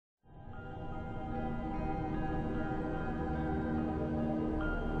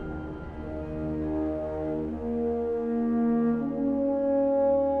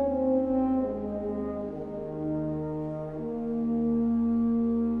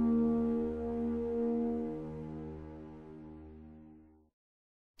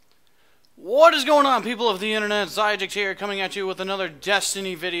What is going on, people of the internet? Xiagax here, coming at you with another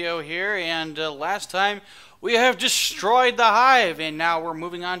Destiny video here, and last time we have destroyed the Hive, and now we're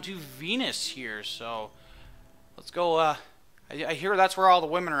moving on to Venus here, so let's go. I hear that's where all the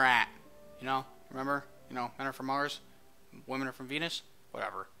women are at, you know, remember? You know, men are from Mars, women are from Venus,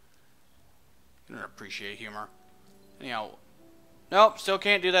 whatever. I don't appreciate humor. Anyhow, nope, still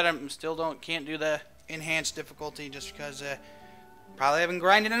can't do that. Can't do the enhanced difficulty just because probably haven't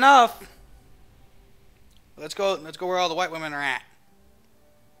grinded enough. Let's go where all the white women are at.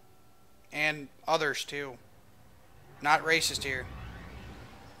 And others too. Not racist here.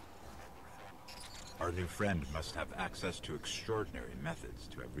 Our new friend must have access to extraordinary methods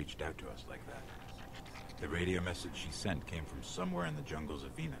to have reached out to us like that. The radio message she sent came from somewhere in the jungles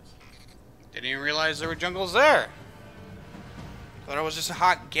of Venus. Didn't even realize there were jungles there. Thought it was just a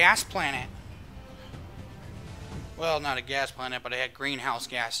hot gas planet. Well, not a gas planet, but it had greenhouse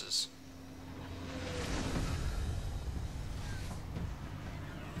gases.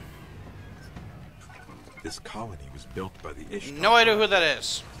 This colony was built by the Ishtar. No idea who that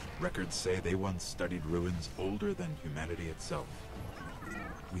is. Records say they once studied ruins older than humanity itself.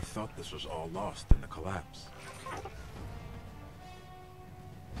 We thought this was all lost in the collapse.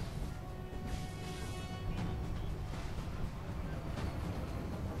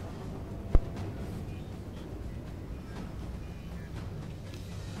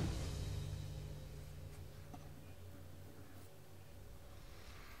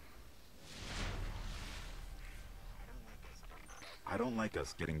 I don't like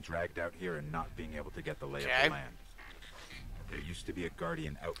us getting dragged out here and not being able to get the lay of the land. There used to be a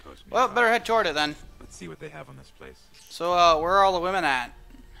guardian outpost nearby. Well, better head toward it then. Let's see what they have on this place. So, where are all the women at?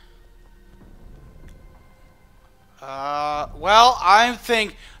 Well, I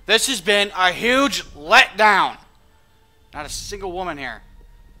think this has been a huge letdown. Not a single woman here.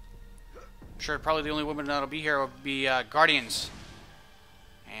 I'm sure probably the only woman that'll be here will be guardians.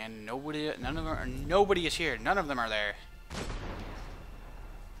 And nobody is here. None of them are there.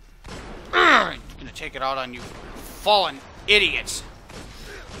 I'm gonna take it out on you fallen idiots.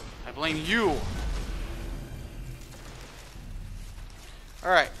 I blame you.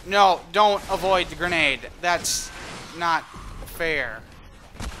 Alright, no, don't avoid the grenade. That's not fair.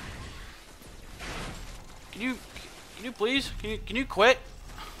 Can you please? Can you quit?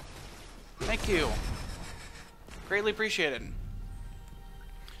 Thank you. Greatly appreciated.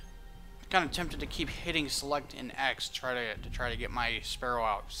 Kind of tempted to keep hitting select in X to try to get my Sparrow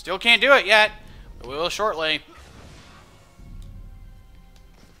out. Still can't do it yet, but we will shortly.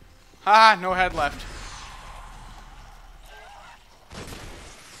 Ha! No head left.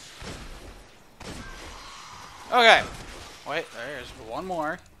 Okay. Wait, there's one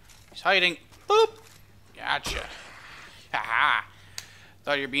more. He's hiding. Boop. Gotcha. Haha.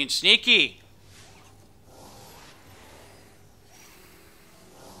 Thought you were being sneaky.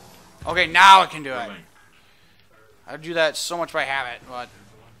 Okay, now I can do it. I do that so much by habit, but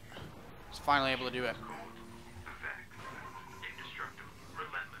I was finally able to do it.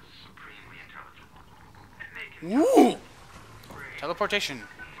 Woo! Teleportation.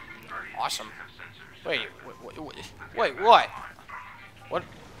 Awesome. Wait, what? What?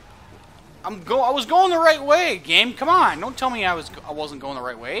 I was going the right way, game. Come on, don't tell me I wasn't going the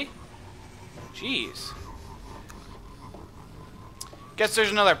right way. Jeez. Guess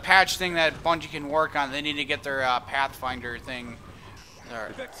there's another patch thing that Bungie can work on. They need to get their Pathfinder thing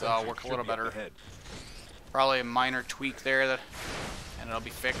work a little better. Probably a minor tweak there, and it'll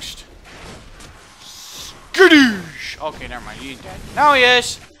be fixed. Skadoosh! Okay, never mind. He's dead. No, he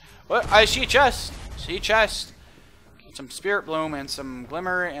is. What? I see a chest. See a chest. Get some Spirit Bloom and some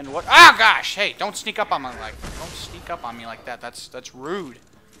Glimmer and what? Ah, gosh! Hey, don't sneak up on me like that. That's rude.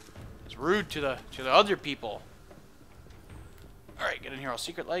 It's rude to the other people. Alright, get in here all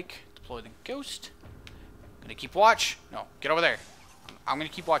secret like. Deploy the ghost. Gonna keep watch. No, get over there. I'm gonna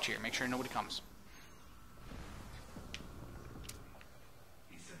keep watch here. Make sure nobody comes.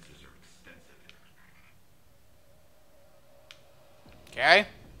 These sensors are extensive. Okay.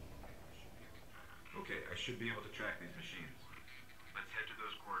 Okay, I should be able to track these machines. Let's head to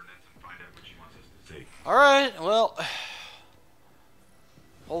those coordinates and find out what she wants us to see. Alright, well.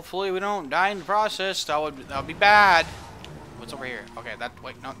 Hopefully we don't die in the process. That would be bad. What's over here? Okay,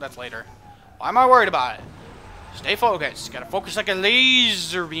 wait, no, that's later. Why am I worried about it? Stay focused. Gotta focus like a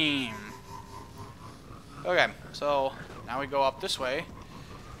laser beam. Okay, so now we go up this way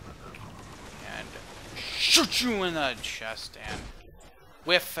and shoot you in the chest and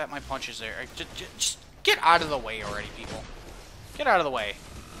whiff at my punches there. Just get out of the way already, people. Get out of the way.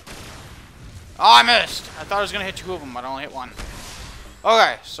 Oh, I missed. I thought I was gonna hit two of them, but I only hit one.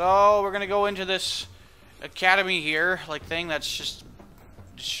 Okay, so we're gonna go into this academy here, like thing that's just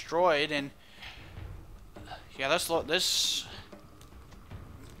destroyed, and yeah, this looks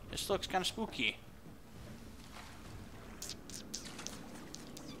kind of spooky.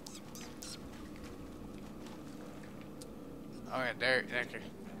 Okay, there.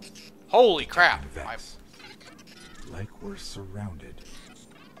 Holy crap! Like we're surrounded.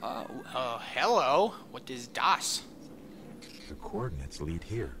 Hello. What is das? The coordinates lead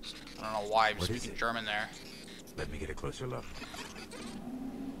here. I don't know why I'm speaking German there. Let me get a closer look.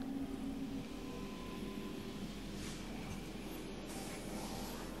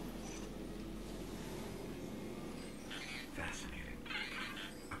 Fascinating.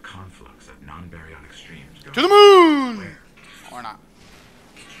 A conflux of non-baryonic streams going To the moon! Where? Or not.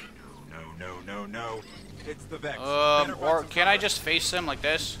 No. It's the Vex. Or can I just face him like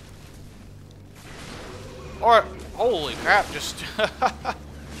this? Or, holy crap, just...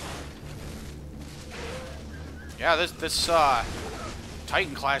 yeah, this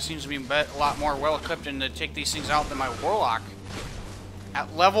Titan class seems to be a lot more well-equipped and to take these things out than my Warlock.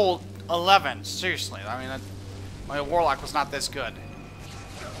 At level 11, seriously, I mean, my Warlock was not this good.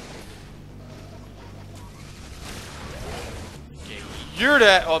 Okay, you're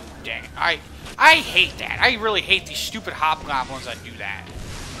that... Oh, dang, I hate that. I really hate these stupid hobgoblins that do that.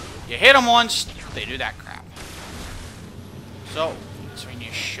 You hit them once, they do that crap. So when you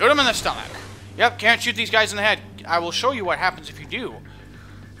shoot them in the stomach. Yep, can't shoot these guys in the head. I will show you what happens if you do.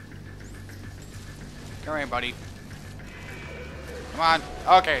 Come here, buddy. Come on.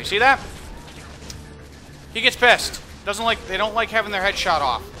 Okay, see that? He gets pissed. They don't like having their head shot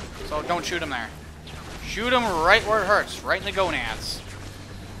off. So don't shoot him there. Shoot him right where it hurts, right in the gonads.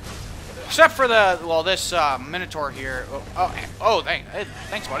 Except for this Minotaur here.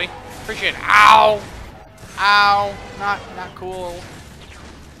 Thanks, buddy. Appreciate it. Ow! Ow! Not cool.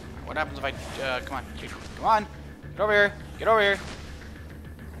 What happens if I, come on. Get over here. Get over here.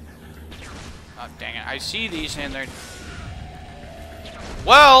 Oh, dang it. I see these and they're...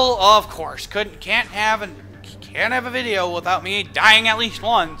 Well, of course. Can't have a video without me dying at least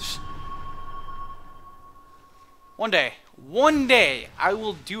once. One day, I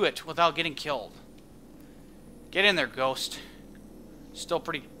will do it without getting killed. Get in there, ghost. Still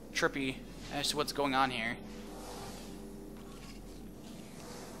pretty trippy as to what's going on here.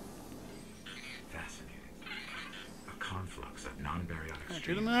 Fascinating. A conflux of non-baryonic To the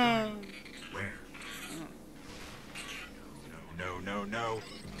streams. moon. Where? No.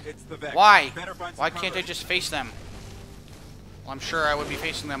 It's the Vex. Why? Find Why some can't I cover. just face them? Well, I'm sure I would be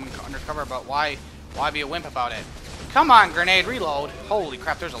facing them undercover, but why be a wimp about it? Come on, grenade, reload. Holy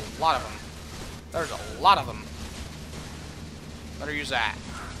crap, there's a lot of them. There's a lot of them. Better use that.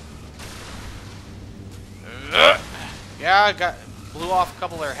 Yeah, blew off a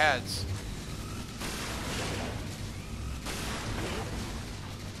couple of their heads.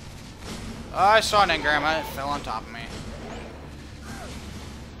 I saw an engram. It fell on top of me.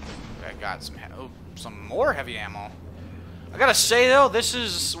 I got some more heavy ammo. I gotta say though, this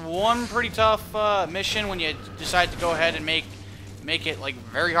is one pretty tough mission when you decide to go ahead and make it like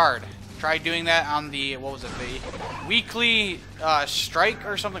very hard. Try doing that on the the weekly strike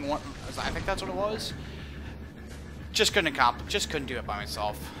or something. I think that's what it was. Just couldn't do it by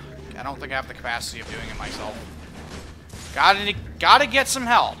myself. I don't think I have the capacity of doing it myself. Gotta get some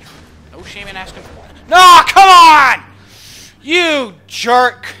help. No shame in asking for it. No, come on! You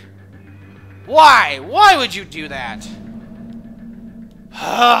jerk! Why? Why would you do that?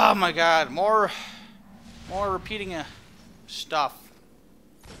 Oh my god, more repeating stuff.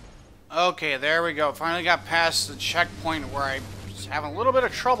 Okay, there we go. Finally got past the checkpoint where I was having a little bit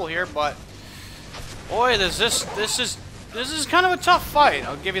of trouble here, but boy, this is kind of a tough fight.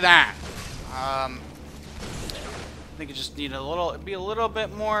 I'll give you that. I think you just need be a little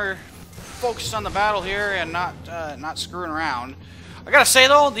bit more focused on the battle here and not screwing around. I gotta say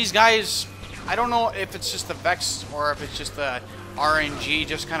though, these guys, I don't know if it's just the Vex or if it's just the RNG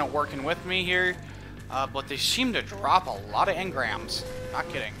just kind of working with me here, but they seem to drop a lot of engrams. Not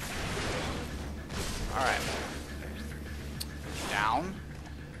kidding. Alright. Down.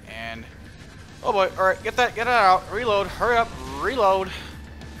 And... oh boy, alright, get that out. Reload, hurry up, reload.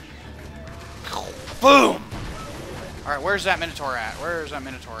 Boom! Alright, where's that Minotaur at?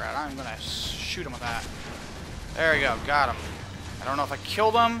 I'm gonna shoot him with that. There we go, got him. I don't know if I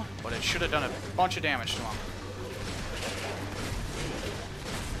killed him, but it should have done a bunch of damage to him.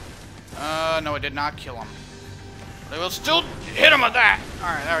 No, it did not kill him. But I will still hit him with that!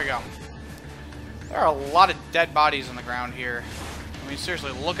 Alright, there we go. There are a lot of dead bodies on the ground here. I mean,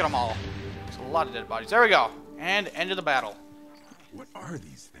 seriously, look at them all. There's a lot of dead bodies. There we go. And end of the battle. What are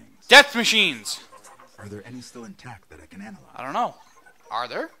these things? Death machines! Are there any still intact that I can analyze? I don't know. Are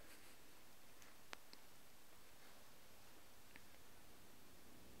there?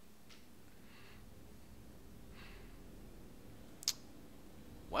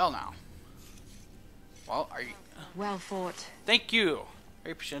 Well now. Well, are you... Well fought. Thank you.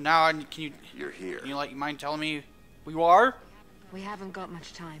 Very appreciative. Now, You're here. Can you mind telling me who you are? We haven't got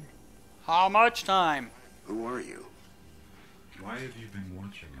much time. How much time? Who are you? Why have you been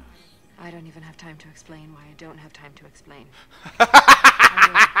watching us? I don't even have time to explain why I don't have time to explain.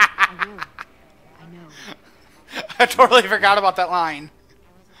 I will. I know. I totally forgot about that line.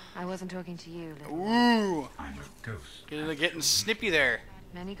 I wasn't talking to you, little one. Ooh. I'm a ghost. Getting snippy there.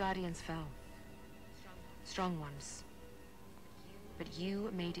 Many guardians fell. Strong ones. But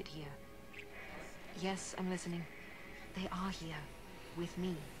you made it here. Yes, I'm listening. They are here. With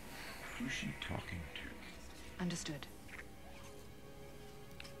me. Who's she talking to? Understood.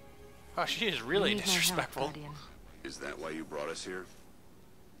 Oh, she is really You need my help, disrespectful. Guardian. Is that why you brought us here?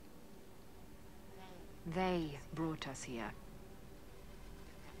 They brought us here.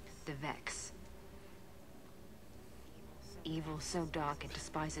 The Vex. Evil so dark it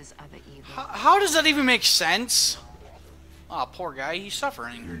despises other evil. How does that even make sense? Oh, poor guy. He's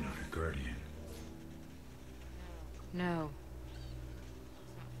suffering. You're not a guardian. No.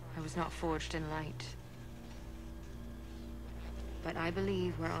 I was not forged in light. But I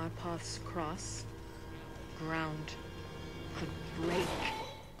believe where our paths cross, ground could break.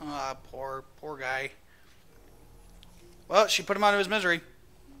 Ah, poor guy. Well, she put him out of his misery.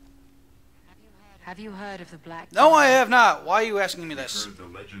 Have you heard of the Black? No, I have not. Why are you asking me this? Heard the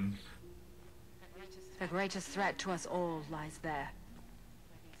legends? The greatest threat to us all lies there.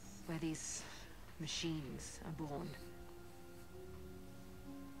 Where these machines are born.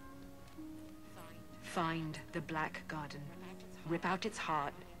 Find the Black Garden. Rip out its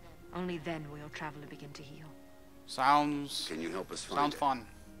heart. Only then will traveler begin to heal. Sounds Can you help us find it? fun.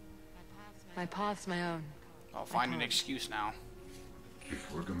 My path's my own. I'll find an can't. excuse now.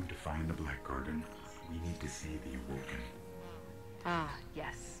 If we're going to find the Black Garden, we need to see the Awoken. Ah,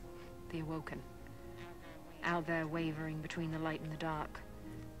 yes. The Awoken. Out there wavering between the light and the dark.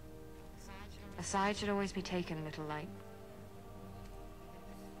 A side should always be taken, a little light.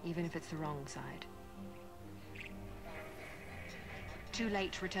 Even if it's the wrong side. Too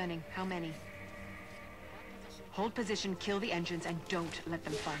late returning. How many? Hold position, kill the engines, and don't let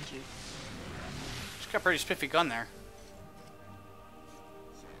them find you. She's got a pretty spiffy gun there.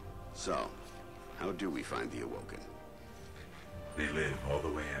 So, how do we find the Awoken? They live all the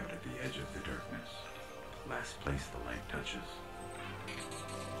way out at the edge of the darkness. Last place the light touches.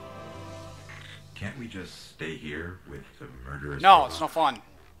 Can't we just stay here with the murderous No, robot? it's no fun.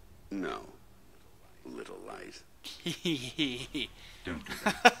 No. Little light. Don't do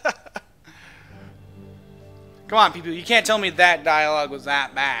that. Come on, people. You can't tell me that dialogue was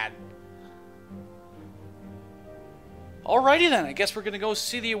that bad. Alrighty then. I guess we're going to go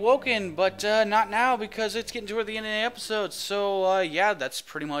see the Awoken, but not now because it's getting toward the end of the episode. So, yeah, that's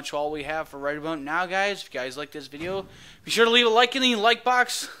pretty much all we have for right about now, guys. If you guys like this video, be sure to leave a like in the like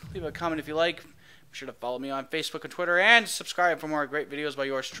box. Leave a comment if you like. Be sure to follow me on Facebook and Twitter, and subscribe for more great videos by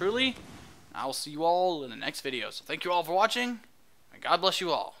yours truly. I will see you all in the next video. So thank you all for watching, and God bless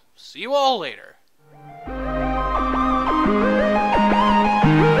you all. See you all later.